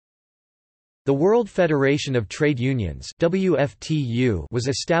The World Federation of Trade Unions (WFTU) was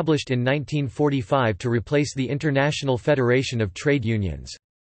established in 1945 to replace the International Federation of Trade Unions.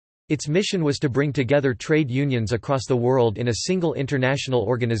 Its mission was to bring together trade unions across the world in a single international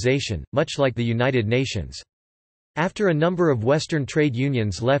organization, much like the United Nations. After a number of Western trade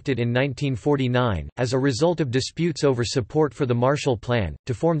unions left it in 1949, as a result of disputes over support for the Marshall Plan,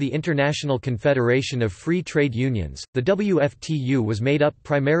 to form the International Confederation of Free Trade Unions, the WFTU was made up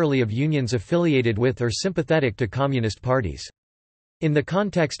primarily of unions affiliated with or sympathetic to communist parties. In the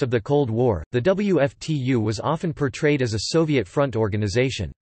context of the Cold War, the WFTU was often portrayed as a Soviet front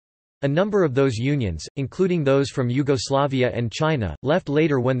organization. A number of those unions, including those from Yugoslavia and China, left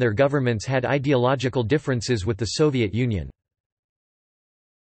later when their governments had ideological differences with the Soviet Union.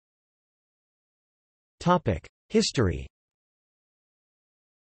 History.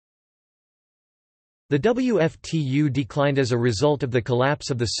 The WFTU declined as a result of the collapse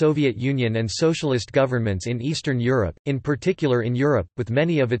of the Soviet Union and socialist governments in Eastern Europe, in particular in Europe, with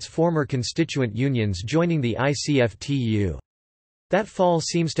many of its former constituent unions joining the ICFTU. That fall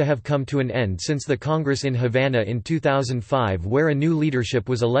seems to have come to an end since the Congress in Havana in 2005, where a new leadership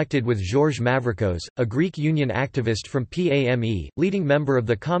was elected with George Mavrikos, a Greek union activist from PAME, leading member of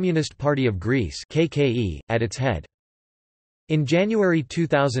the Communist Party of Greece (KKE), at its head. In January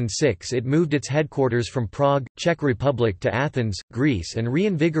 2006 it moved its headquarters from Prague, Czech Republic to Athens, Greece and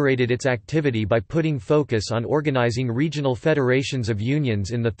reinvigorated its activity by putting focus on organizing regional federations of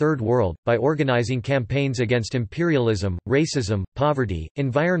unions in the Third World, by organizing campaigns against imperialism, racism, poverty,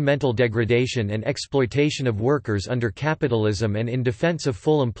 environmental degradation and exploitation of workers under capitalism and in defense of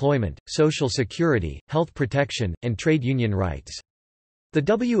full employment, social security, health protection, and trade union rights. The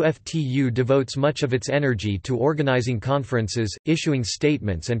WFTU devotes much of its energy to organizing conferences, issuing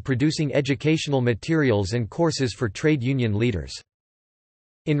statements and producing educational materials and courses for trade union leaders.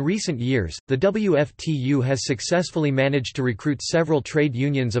 In recent years, the WFTU has successfully managed to recruit several trade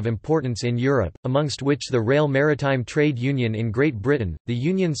unions of importance in Europe, amongst which the Rail Maritime Trade Union in Great Britain, the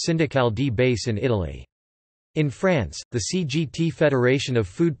Union Syndicale di Base in Italy. In France, the CGT Federation of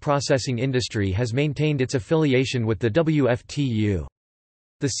Food Processing Industry has maintained its affiliation with the WFTU.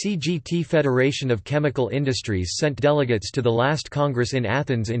 The CGT Federation of Chemical Industries sent delegates to the last Congress in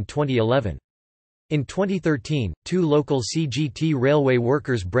Athens in 2011. In 2013, 2 local CGT railway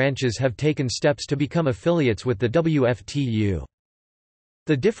workers' branches have taken steps to become affiliates with the WFTU.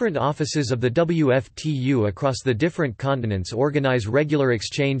 The different offices of the WFTU across the different continents organize regular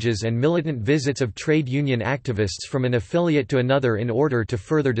exchanges and militant visits of trade union activists from an affiliate to another in order to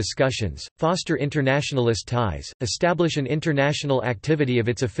further discussions, foster internationalist ties, establish an international activity of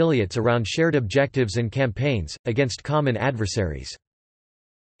its affiliates around shared objectives and campaigns, against common adversaries.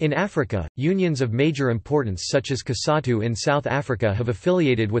 In Africa, unions of major importance such as COSATU in South Africa have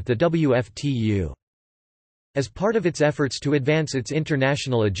affiliated with the WFTU. As part of its efforts to advance its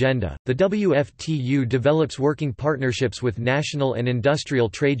international agenda, the WFTU develops working partnerships with national and industrial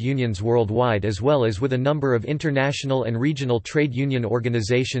trade unions worldwide as well as with a number of international and regional trade union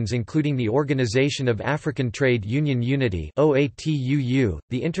organizations including the Organization of African Trade Union Unity (OATUU),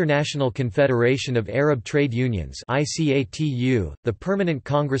 the International Confederation of Arab Trade Unions (ICATU), the Permanent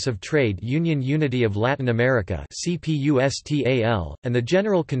Congress of Trade Union Unity of Latin America (CPUSTAL), and the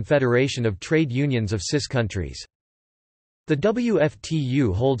General Confederation of Trade Unions of CIS countries. The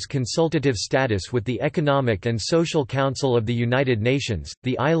WFTU holds consultative status with the Economic and Social Council of the United Nations,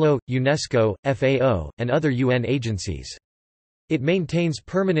 the ILO, UNESCO, FAO, and other UN agencies. It maintains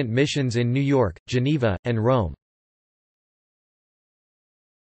permanent missions in New York, Geneva, and Rome.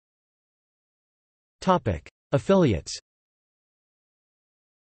 Affiliates.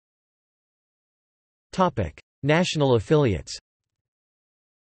 National affiliates.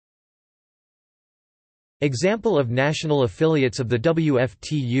 Example of national affiliates of the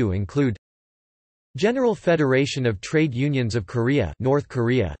WFTU include General Federation of Trade Unions of Korea, North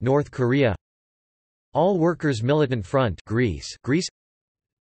Korea, All Workers Militant Front, Greece,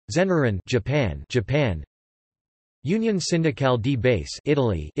 Zenran, Japan, Union Syndicale di Base,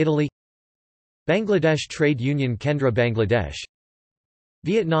 Italy, Bangladesh Trade Union Kendra, Bangladesh,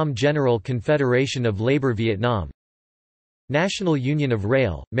 Vietnam General Confederation of Labour, Vietnam, National Union of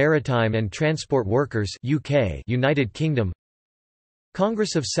Rail, Maritime and Transport Workers UK, United Kingdom,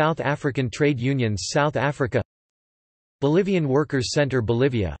 Congress of South African Trade Unions, South Africa, Bolivian Workers' Center,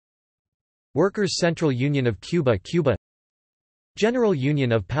 Bolivia, Workers' Central Union of Cuba, Cuba, General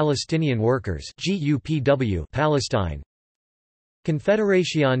Union of Palestinian Workers GUPW, Palestine,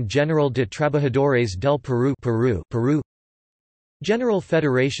 Confederación General de Trabajadores del Perú, Peru, General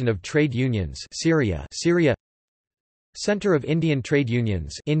Federation of Trade Unions, Syria, Center of Indian Trade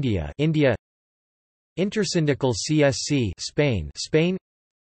Unions, India, Intersindical CSC Spain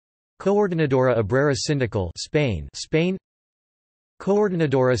Coordinadora Obrera Sindical Spain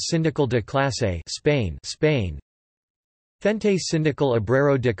Coordinadora Sindical de Clase Spain Frente Sindical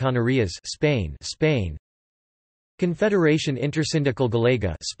Obrero de Canarias Spain Confederación Intersindical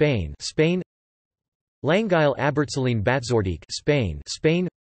Galega Spain Langile Abertzaline Batzordik Spain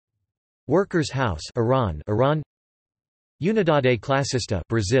Workers' House Iran Unidade Clasista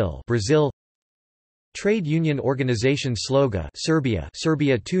Brazil Trade Union Organization Sloga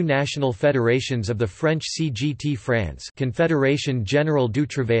Serbia 2 national federations of the French CGT France Confédération Générale du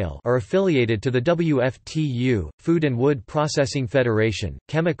Travail are affiliated to the WFTU, Food and Wood Processing Federation,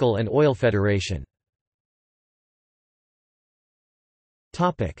 Chemical and Oil Federation.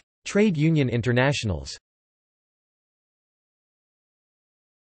 Trade union internationals.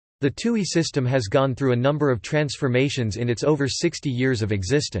 The TUI system has gone through a number of transformations in its over 60 years of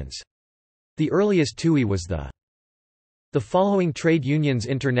existence. The earliest TUI was the following trade unions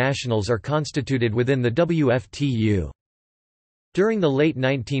internationals are constituted within the WFTU. During the late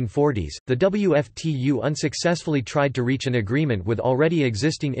 1940s, the WFTU unsuccessfully tried to reach an agreement with already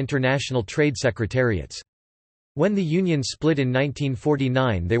existing international trade secretariats. When the union split in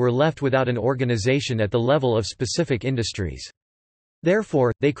 1949, they were left without an organization at the level of specific industries.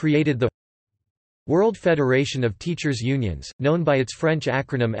 Therefore, they created the World Federation of Teachers Unions, known by its French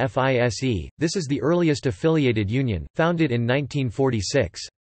acronym FISE. This is the earliest affiliated union, founded in 1946.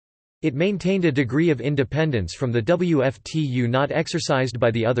 It maintained a degree of independence from the WFTU not exercised by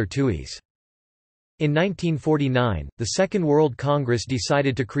the other TUIs. In 1949, the Second World Congress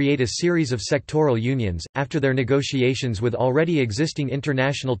decided to create a series of sectoral unions, after their negotiations with already existing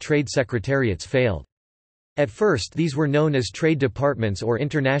international trade secretariats failed. At first these were known as trade departments or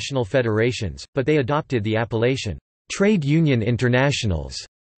international federations, but they adopted the appellation, "'Trade Union Internationals'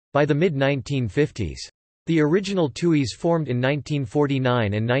 by the mid-1950s. The original TUIs formed in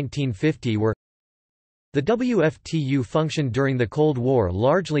 1949 and 1950 were The WFTU functioned during the Cold War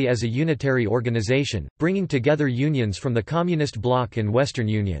largely as a unitary organization, bringing together unions from the Communist bloc and Western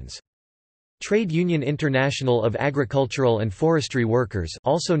unions. Trade Union International of Agricultural and Forestry Workers,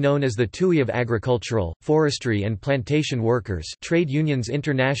 also known as the TUI of Agricultural, Forestry and Plantation Workers, Trade Unions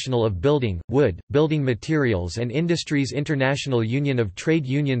International of Building, Wood, Building Materials and Industries, International Union of Trade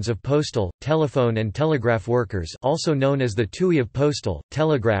Unions of Postal, Telephone and Telegraph Workers, also known as the TUI of Postal,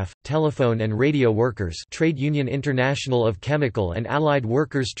 Telegraph, Telephone and Radio Workers, Trade Union International of Chemical and Allied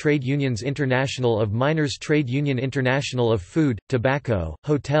Workers, Trade Unions International of Miners, Trade Union International of Food, Tobacco,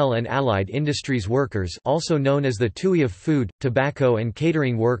 Hotel and Allied Industries Workers, also known as the TUI of Food, Tobacco and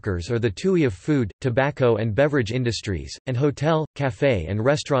Catering Workers or the TUI of Food, Tobacco and Beverage Industries, and Hotel, Café and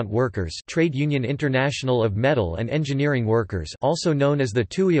Restaurant Workers, Trade Union International of Metal and Engineering Workers, also known as the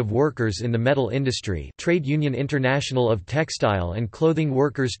TUI of Workers in the Metal Industry, Trade Union International of Textile and Clothing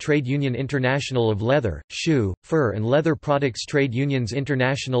Workers, Trade Union International of Leather, Shoe, Fur and Leather Products, Trade Unions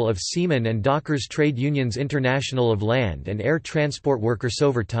International of Seamen and Dockers, Trade Unions International of Land and Air Transport Workers.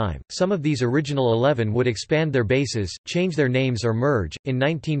 Over time, some of these original 11 would expand their bases, change their names or merge. In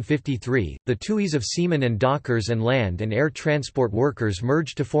 1953, the TUIs of Seamen and Dockers and Land and Air Transport Workers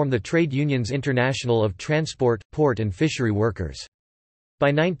merged to form the Trade Unions International of Transport, Port and Fishery Workers. By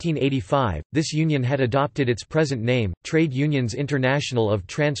 1985, this union had adopted its present name, Trade Unions International of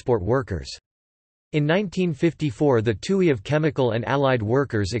Transport Workers. In 1954 the TUI of Chemical and Allied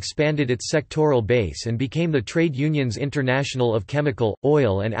Workers expanded its sectoral base and became the Trade Unions International of Chemical,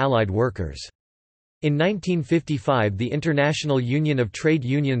 Oil and Allied Workers. In 1955 the International Union of Trade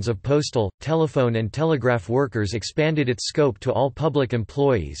Unions of Postal, Telephone and Telegraph Workers expanded its scope to all public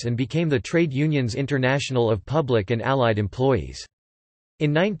employees and became the Trade Unions International of Public and Allied Employees.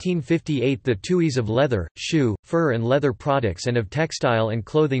 In 1958 the TUIs of Leather, Shoe, Fur and Leather Products and of Textile and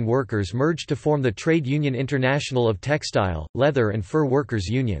Clothing Workers merged to form the Trade Union International of Textile, Leather and Fur Workers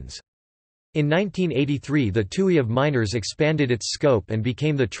Unions. In 1983 the TUI of Miners expanded its scope and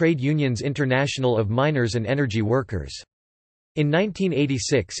became the Trade Unions International of Miners and Energy Workers. In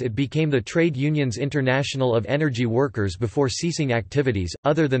 1986 it became the Trade Unions International of Energy Workers before ceasing activities.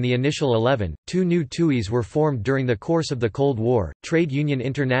 Other than the initial 11, two new TUIs were formed during the course of the Cold War. Trade Union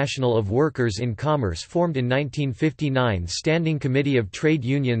International of Workers in Commerce formed in 1959, Standing Committee of Trade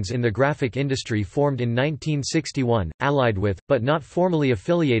Unions in the Graphic Industry formed in 1961, allied with, but not formally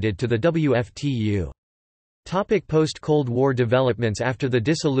affiliated to the WFTU. Post-Cold War developments. After the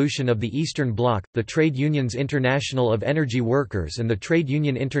dissolution of the Eastern Bloc, the Trade Unions International of Energy Workers and the Trade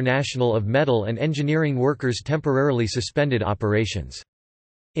Union International of Metal and Engineering Workers temporarily suspended operations.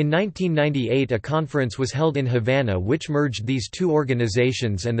 In 1998 a conference was held in Havana which merged these two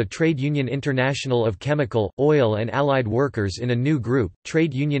organizations and the Trade Union International of Chemical, Oil and Allied Workers in a new group,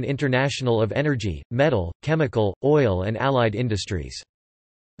 Trade Union International of Energy, Metal, Chemical, Oil and Allied Industries.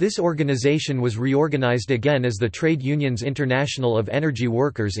 This organization was reorganized again as the Trade Unions International of Energy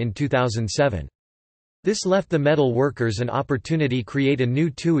Workers in 2007. This left the metal workers an opportunity to create a new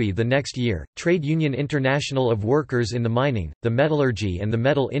TUI the next year, Trade Union International of Workers in the Mining, the Metallurgy and the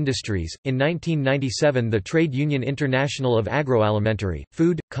Metal Industries. In 1997 the Trade Union International of Agroalimentary,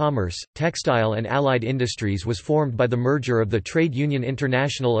 Food, Commerce, Textile and Allied Industries was formed by the merger of the Trade Union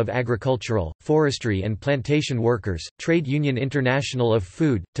International of Agricultural, Forestry and Plantation Workers, Trade Union International of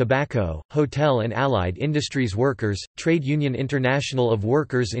Food, Tobacco, Hotel and Allied Industries Workers, Trade Union International of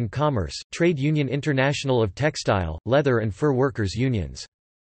Workers in Commerce, Trade Union International of Textile, Leather and Fur Workers Unions.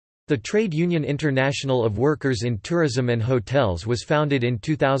 The Trade Union International of Workers in Tourism and Hotels was founded in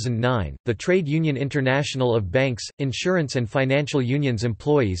 2009, the Trade Union International of Banks, Insurance and Financial Unions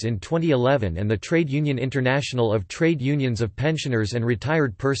Employees in 2011 and the Trade Union International of Trade Unions of Pensioners and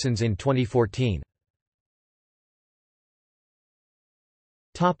Retired Persons in 2014.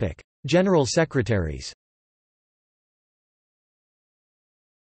 General Secretaries.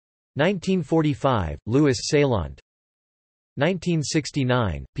 1945, Louis Saillant.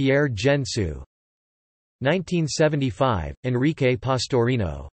 1969, Pierre Gensu. 1975, Enrique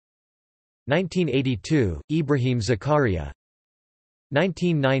Pastorino. 1982, Ibrahim Zakaria.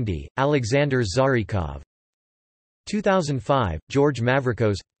 1990, Alexander Zarikov. 2005, George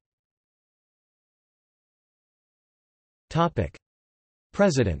Mavrikos.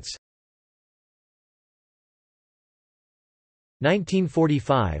 Presidents.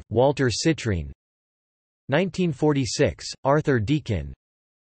 1945, Walter Citrine. 1946, Arthur Deakin.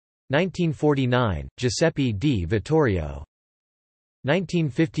 1949, Giuseppe Di Vittorio.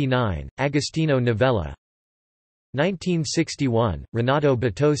 1959, Agostino Novella. 1961, Renato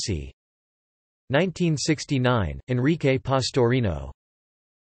Battosi. 1969, Enrique Pastorino.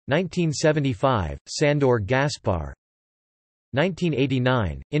 1975, Sandor Gaspar.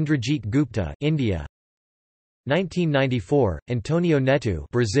 1989, Indrajit Gupta, India. 1994, Antonio Neto,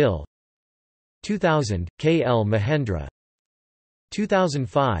 Brazil. 2000, K. L. Mahendra.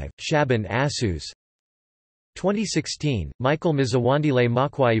 2005, Shaban Assus. 2016, Michael Mzawandile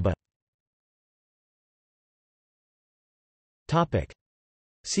Makwaiba.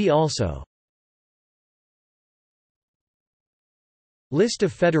 See also: List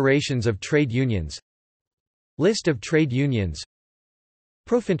of federations of trade unions, List of trade unions,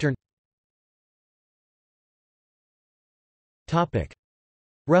 Profintern.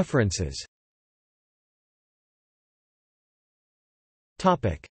 References.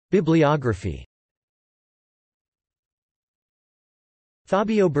 Bibliography.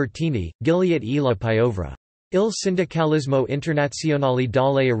 Fabio Bertini, Gilead e la Piovra. Il sindacalismo internazionale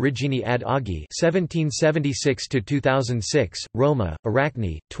dalle origini ad oggi 1776–2006, Roma,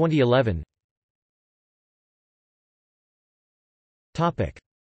 Arachne, 2011.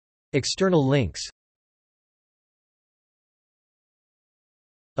 External links.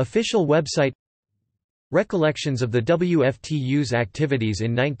 Official website. Recollections of the WFTU's activities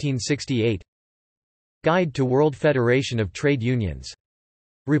in 1968. Guide to World Federation of Trade Unions.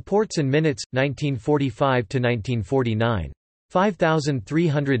 Reports and Minutes, 1945–1949.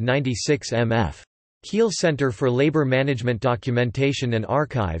 5396 mf. Kiel Center for Labor Management Documentation and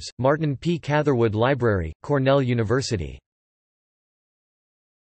Archives, Martin P. Catherwood Library, Cornell University.